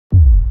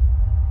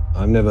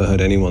I've never heard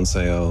anyone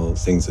say, oh,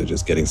 things are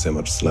just getting so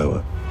much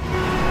slower.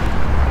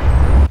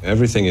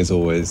 Everything is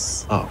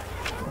always up.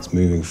 It's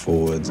moving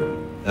forward.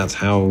 That's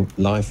how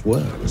life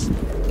works.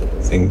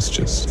 Things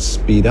just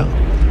speed up.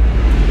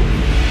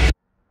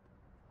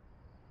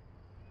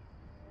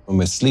 When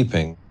we're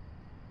sleeping,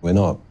 we're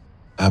not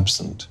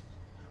absent.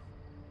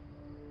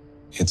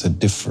 It's a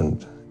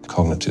different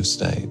cognitive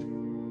state.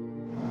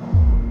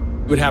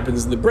 What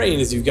happens in the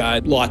brain is you've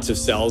got lots of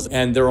cells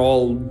and they're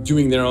all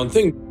doing their own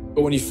thing.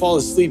 But when you fall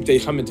asleep, they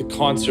come into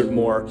concert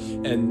more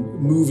and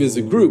move as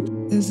a group.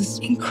 There's this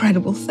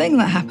incredible thing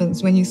that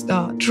happens when you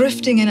start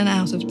drifting in and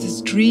out of this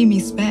dreamy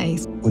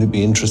space. Would it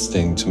be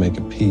interesting to make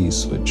a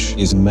piece which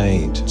is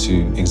made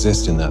to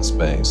exist in that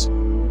space?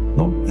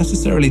 Not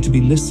necessarily to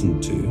be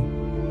listened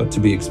to, but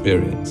to be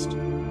experienced.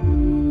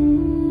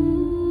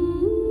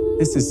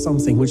 This is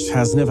something which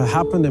has never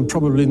happened and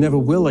probably never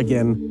will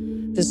again.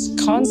 This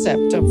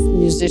concept of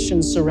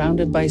musicians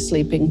surrounded by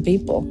sleeping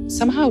people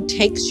somehow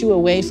takes you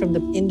away from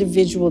the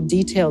individual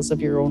details of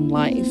your own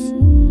life.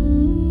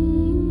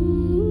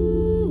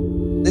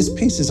 This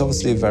piece is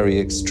obviously very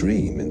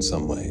extreme in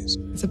some ways.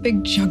 It's a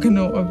big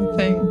juggernaut of a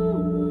thing.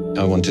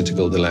 I wanted to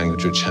build a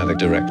language which had a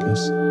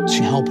directness.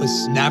 To help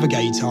us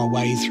navigate our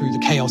way through the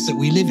chaos that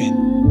we live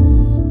in.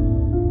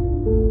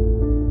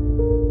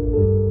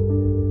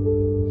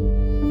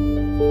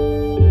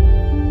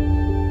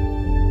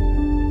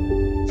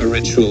 A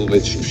ritual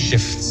which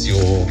shifts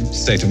your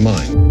state of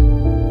mind.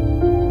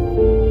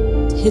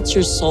 It hits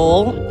your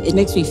soul. It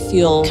makes me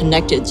feel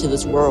connected to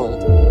this world.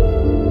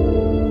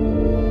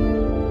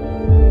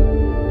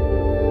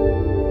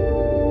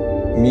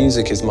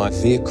 Music is my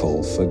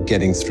vehicle for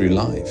getting through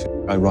life.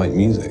 I write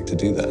music to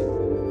do that.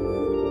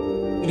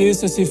 It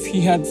is as if he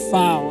had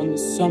found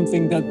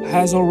something that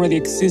has already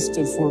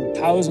existed for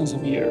thousands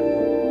of years.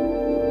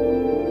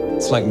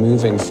 It's like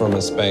moving from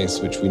a space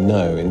which we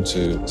know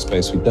into a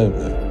space we don't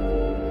know.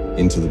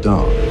 Into the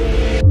dark.